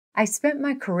I spent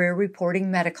my career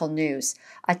reporting medical news,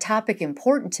 a topic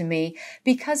important to me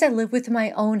because I live with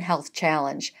my own health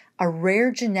challenge, a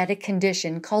rare genetic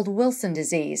condition called Wilson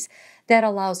disease that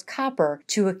allows copper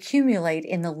to accumulate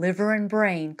in the liver and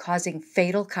brain, causing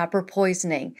fatal copper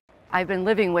poisoning. I've been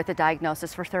living with the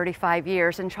diagnosis for 35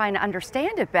 years and trying to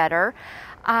understand it better.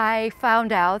 I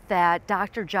found out that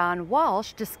Dr. John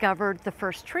Walshe discovered the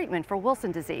first treatment for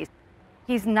Wilson disease.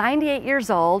 He's 98 years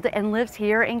old and lives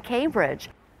here in Cambridge.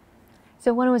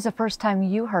 So when was the first time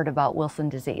you heard about Wilson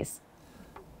disease?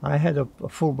 I had a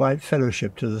Fulbright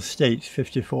fellowship to the States,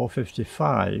 54,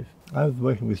 55. I was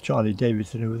working with Charlie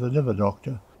Davidson, who was a liver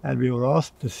doctor, and we were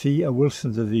asked to see a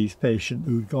Wilson disease patient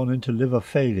who'd gone into liver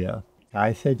failure.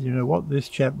 I said, you know, what this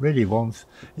chap really wants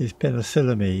is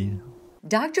penicillamine.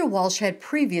 Dr. Walshe had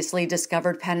previously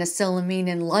discovered penicillamine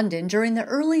in London during the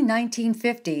early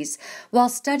 1950s while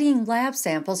studying lab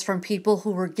samples from people who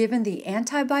were given the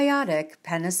antibiotic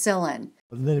penicillin.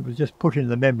 And then it was just put in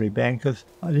the memory bank as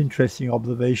an interesting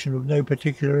observation of no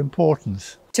particular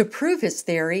importance. To prove his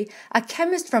theory, a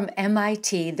chemist from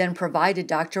MIT then provided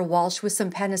Dr. Walshe with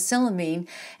some penicillamine,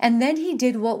 and then he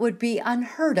did what would be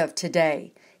unheard of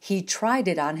today. He tried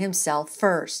it on himself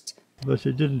first. But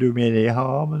it didn't do me any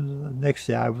harm, and the next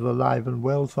day I was alive and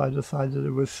well, so I decided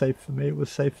it was safe for me, it was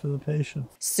safe for the patient.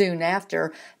 Soon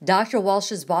after, Dr.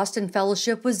 Walshe's Boston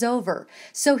fellowship was over,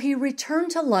 so he returned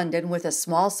to London with a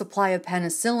small supply of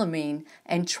penicillamine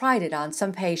and tried it on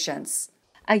some patients.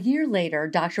 A year later,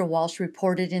 Dr. Walshe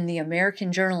reported in the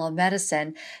American Journal of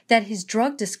Medicine that his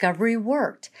drug discovery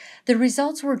worked. The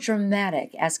results were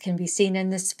dramatic, as can be seen in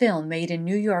this film made in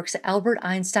New York's Albert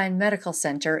Einstein Medical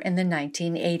Center in the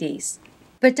 1980s.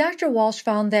 But Dr. Walshe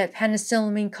found that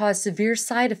penicillamine caused severe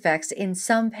side effects in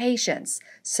some patients,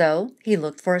 so he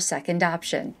looked for a second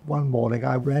option. One morning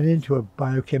I ran into a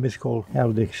biochemist called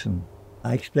Hal Dixon.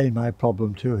 I explained my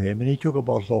problem to him, and he took a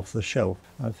bottle off the shelf.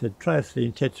 I said,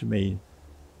 triacyltetramine.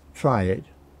 Try it,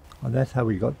 and that's how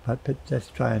we got that's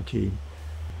trientine.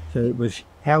 So it was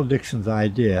Hal Dixon's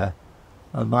idea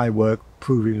and my work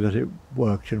proving that it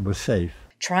worked and was safe.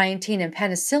 Trientine and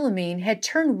penicillamine had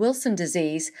turned Wilson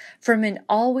disease from an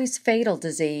always fatal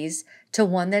disease to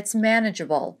one that's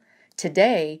manageable.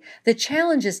 Today, the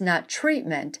challenge is not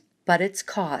treatment, but its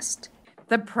cost.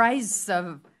 The price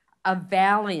of a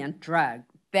valiant drug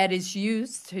that is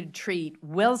used to treat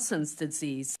Wilson's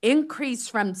disease increased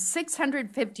from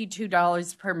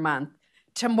 $652 per month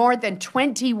to more than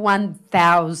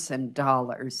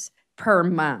 $21,000 per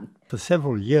month. For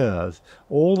several years,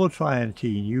 all the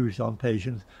trientine used on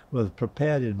patients was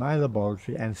prepared in my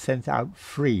laboratory and sent out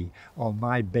free on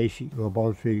my basic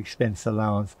laboratory expense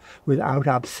allowance without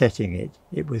upsetting it.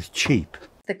 It was cheap.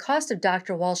 The cost of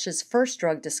Dr. Walshe's first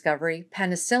drug discovery,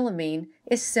 penicillamine,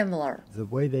 is similar. The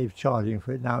way they're charging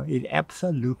for it now is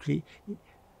absolutely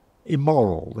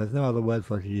immoral. There's no other word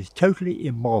for it. It is totally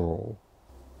immoral.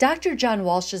 Dr. John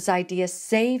Walshe's idea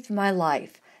saved my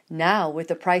life. Now, with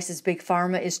the prices Big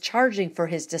Pharma is charging for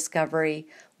his discovery,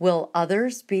 will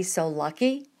others be so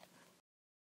lucky?